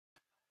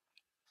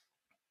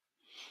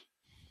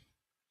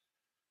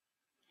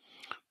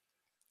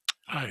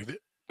Hi,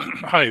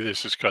 hi.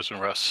 This is Cousin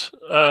Russ.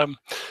 I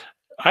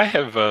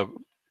have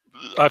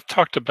I've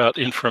talked about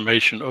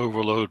information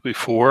overload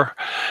before,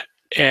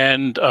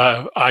 and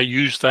I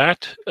use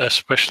that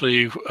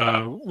especially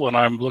when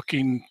I'm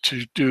looking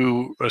to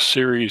do a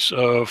series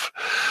of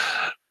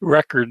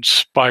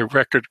records by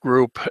record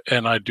group,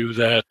 and I do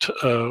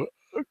that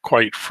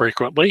quite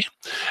frequently.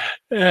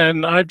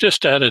 And I've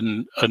just added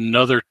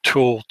another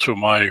tool to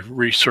my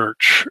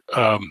research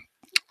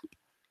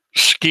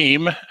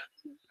scheme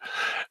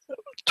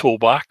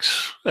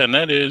toolbox, and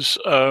that is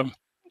I'm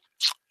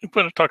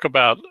going to talk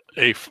about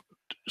a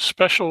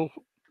special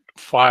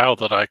file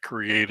that I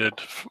created.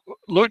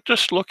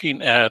 Just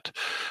looking at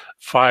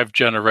 5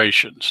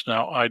 generations.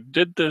 Now, I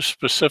did this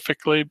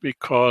specifically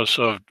because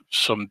of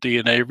some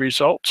DNA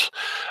results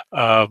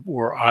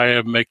where I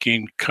am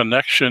making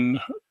connection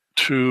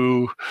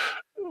to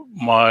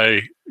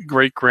my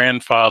great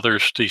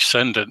grandfather's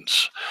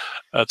descendants.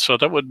 So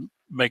that would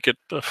make it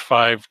a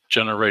 5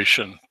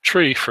 generation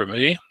tree for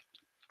me.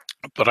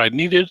 But I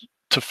needed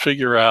to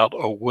figure out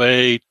a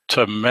way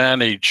to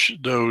manage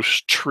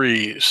those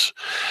trees.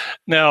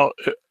 Now,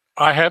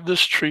 I have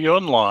this tree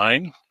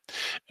online,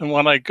 and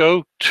when I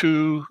go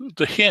to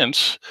the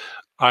hints,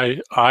 I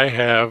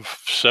have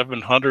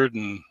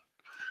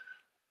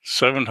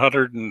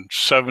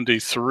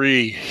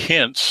 773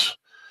 hints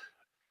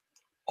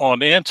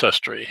on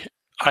Ancestry.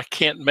 I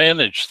can't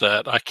manage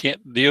that. I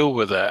can't deal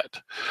with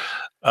that.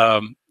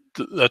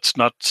 That's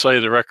not to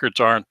say the records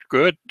aren't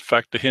good. In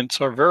fact, the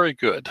hints are very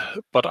good.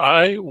 But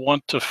I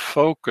want to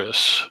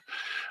focus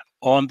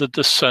on the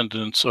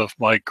descendants of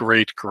my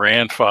great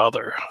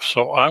grandfather.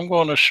 So I'm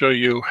going to show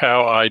you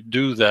how I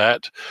do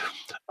that.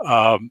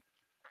 And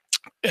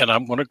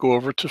I'm going to go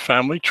over to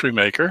Family Tree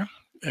Maker.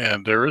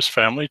 And there is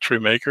Family Tree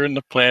Maker in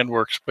the plan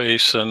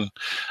workspace. And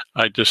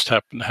I just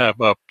happen to have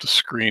up the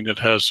screen that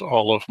has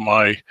all of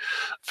my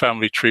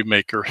Family Tree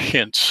Maker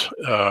hints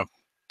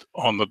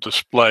on the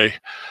display.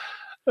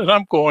 And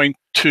I'm going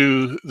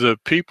to the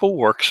people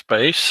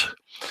workspace,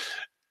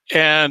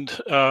 and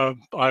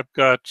I've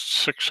got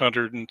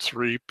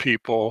 603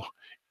 people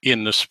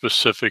in the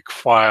specific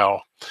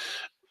file,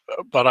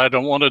 but I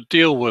don't want to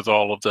deal with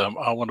all of them.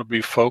 I want to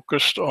be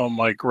focused on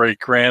my great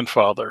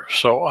grandfather.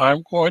 So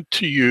I'm going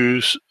to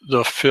use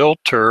the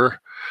filter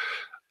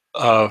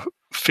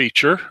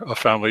feature of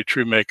Family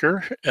Tree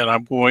Maker, and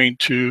I'm going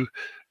to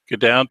get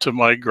down to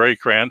my great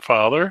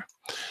grandfather,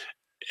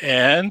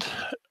 and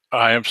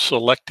I am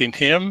selecting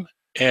him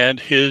and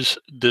his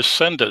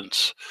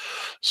descendants.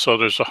 So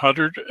there's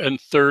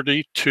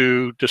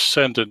 132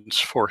 descendants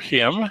for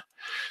him,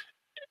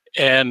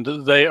 and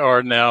they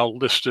are now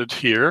listed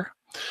here.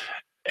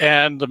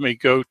 And let me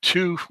go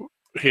to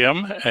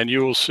him, and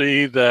you will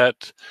see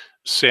that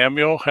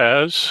Samuel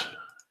has,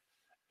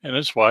 and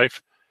his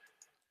wife,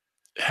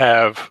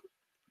 have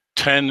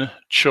 10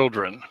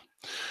 children.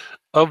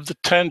 Of the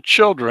 10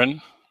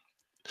 children,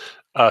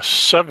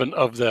 7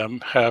 of them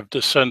have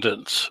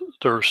descendants.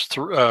 There's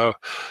 2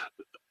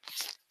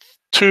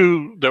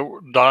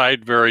 that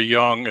died very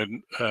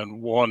young,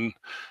 and 1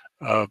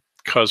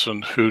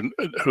 cousin who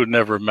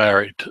never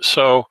married.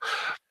 So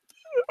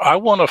I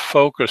want to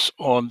focus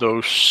on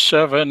those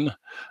 7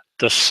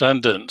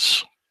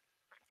 descendants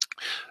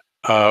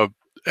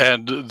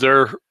and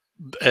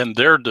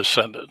their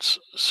descendants.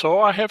 So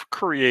I have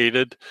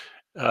created,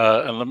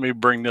 and let me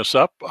bring this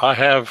up. I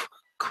have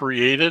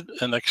created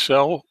an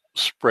Excel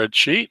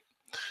spreadsheet,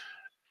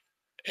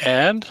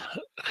 and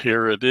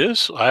here it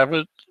is. I have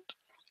an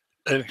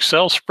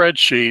Excel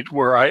spreadsheet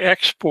where I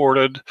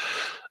exported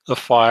the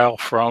file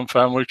from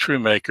Family Tree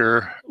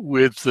Maker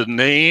with the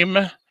name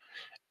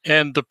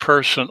and the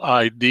person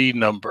ID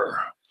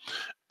number.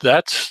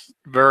 That's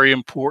very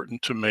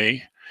important to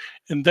me.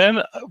 And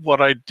then what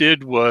I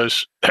did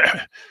was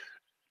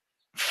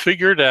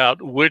figured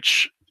out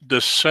which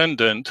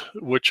descendant,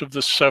 which of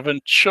the 7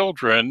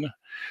 children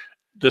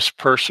this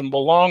person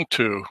belonged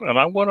to. And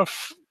I'm going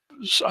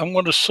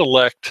to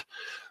select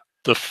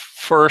the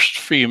first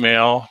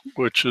female,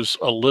 which is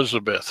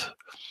Elizabeth.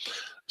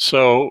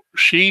 So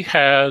she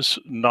has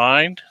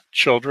 9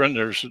 children.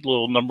 There's a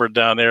little number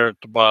down there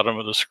at the bottom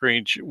of the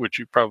screen, which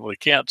you probably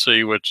can't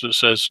see, which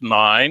says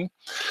 9.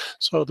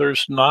 So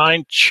there's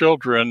 9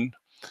 children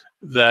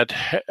that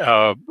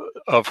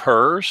of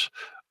hers,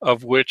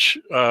 of which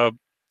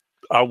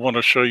I want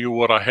to show you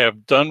what I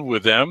have done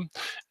with them.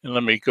 And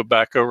let me go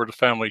back over to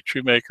Family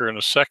Tree Maker in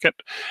a second.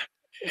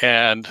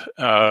 And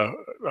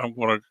I'm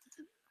going to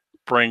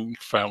bring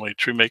Family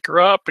Tree Maker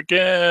up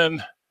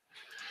again.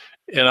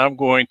 And I'm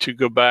going to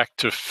go back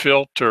to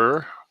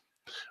filter,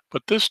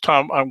 but this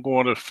time I'm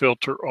going to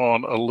filter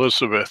on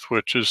Elizabeth,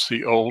 which is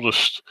the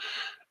oldest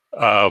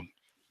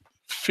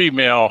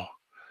female.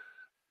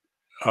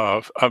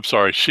 I'm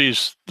sorry,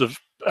 she's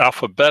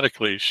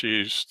alphabetically,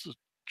 she's the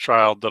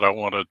child that I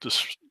wanted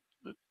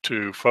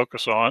to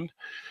focus on.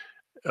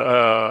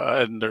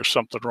 And there's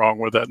something wrong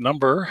with that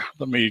number.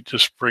 Let me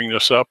just bring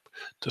this up.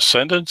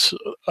 Descendants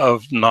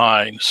of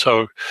 9.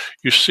 So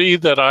you see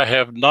that I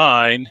have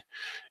 9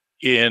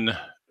 in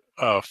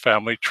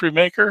Family Tree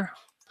Maker,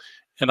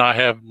 and I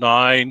have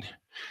 9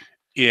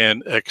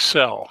 in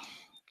Excel.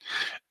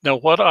 Now,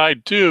 what I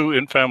do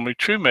in Family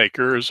Tree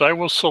Maker is I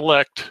will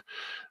select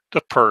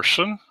the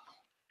person,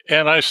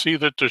 and I see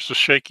that there's a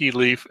shaky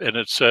leaf and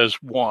it says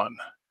 1.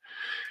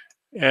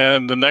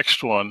 And the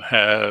next one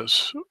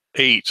has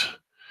 8.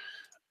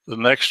 The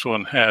next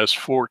one has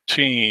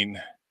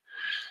 14,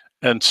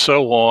 and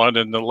so on.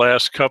 And the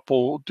last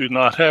couple do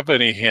not have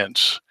any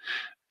hints.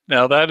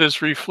 Now, that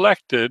is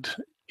reflected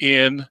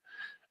in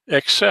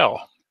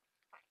Excel.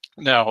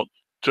 Now,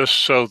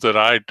 just so that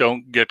I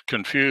don't get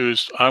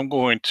confused, I'm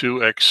going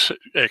to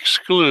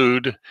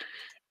exclude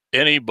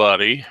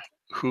anybody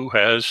who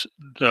has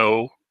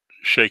no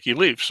shaky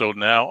leaf. So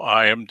now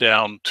I am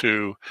down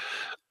to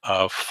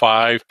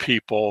 5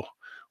 people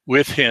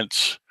with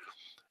hints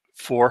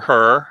for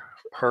her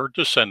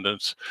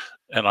descendants,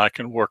 and I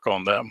can work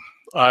on them.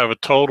 I have a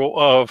total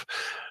of,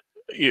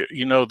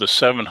 you know, the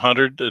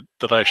 700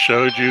 that I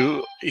showed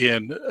you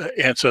in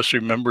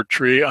Ancestry Member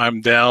Tree. I'm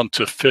down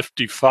to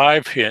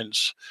 55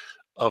 hints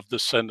of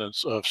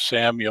descendants of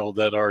Samuel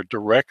that are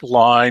direct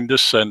line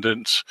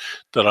descendants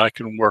that I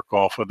can work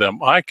off of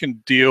them. I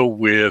can deal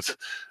with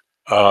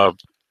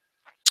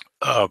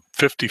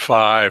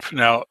 55.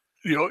 Now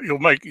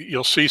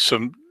you'll see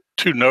some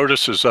 2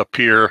 notices up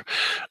here.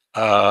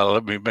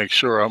 Let me make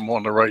sure I'm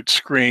on the right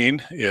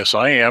screen. Yes,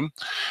 I am.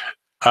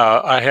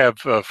 I have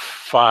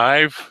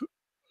 5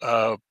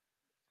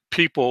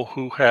 people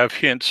who have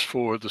hints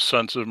for the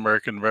Sons of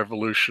American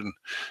Revolution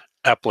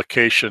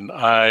application.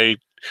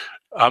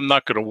 I'm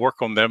not going to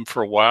work on them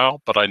for a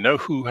while, but I know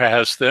who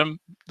has them.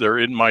 They're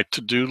in my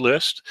to-do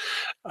list.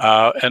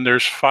 And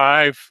there's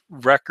 5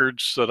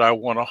 records that I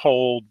want to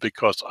hold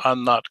because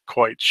I'm not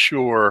quite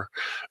sure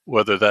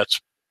whether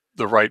that's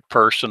the right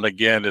person.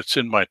 Again, it's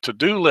in my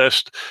to-do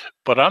list,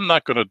 but I'm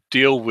not going to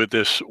deal with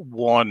this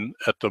one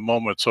at the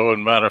moment. So, as a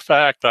matter of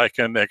fact, I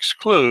can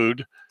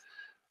exclude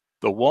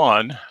the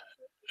 1,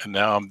 and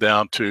now I'm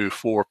down to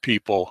 4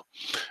 people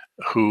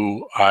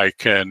who I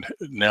can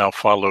now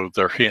follow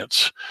their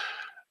hints.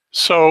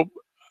 So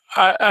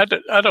I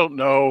don't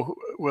know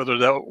whether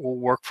that will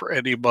work for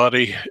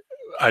anybody.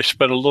 I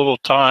spent a little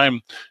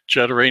time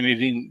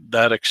generating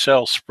that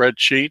Excel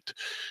spreadsheet,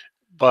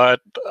 but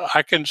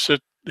I can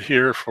sit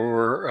here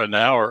for an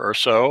hour or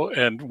so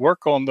and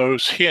work on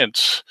those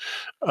hints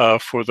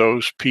for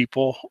those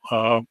people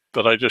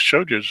that I just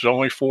showed you. There's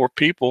only 4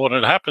 people, and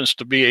it happens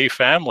to be a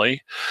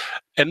family.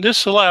 And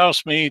this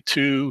allows me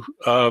to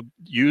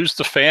use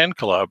the fan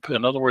club.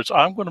 In other words,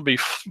 I'm going to be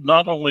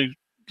not only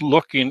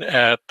looking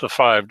at the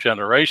 5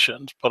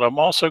 generations, but I'm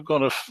also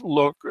going to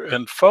look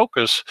and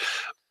focus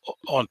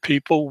on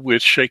people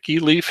with shaky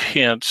leaf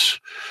hints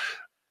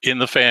in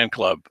the fan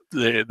club.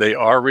 They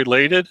are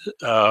related.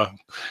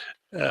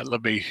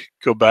 Let me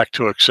go back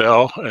to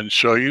Excel and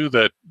show you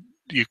that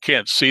you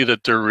can't see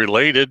that they're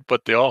related,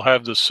 but they all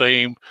have the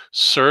same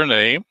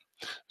surname.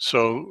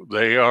 So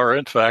they are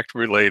in fact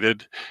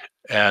related.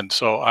 And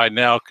so I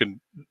now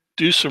can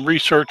do some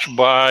research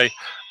by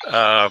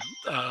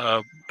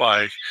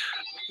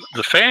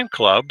the fan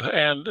club,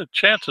 and the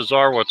chances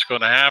are what's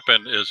going to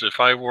happen is if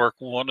I work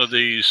one of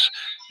these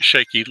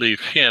shaky leaf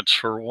hints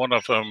for one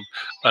of them,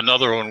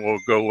 another one will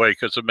go away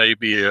because it may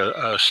be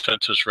a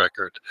census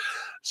record.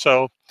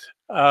 So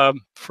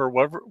for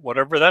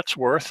whatever that's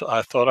worth,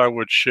 I thought I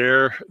would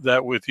share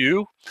that with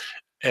you,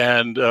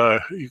 and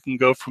you can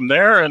go from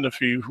there. And if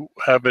you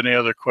have any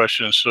other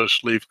questions,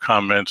 just leave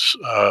comments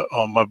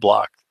on my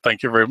blog.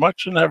 Thank you very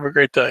much and have a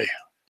great day.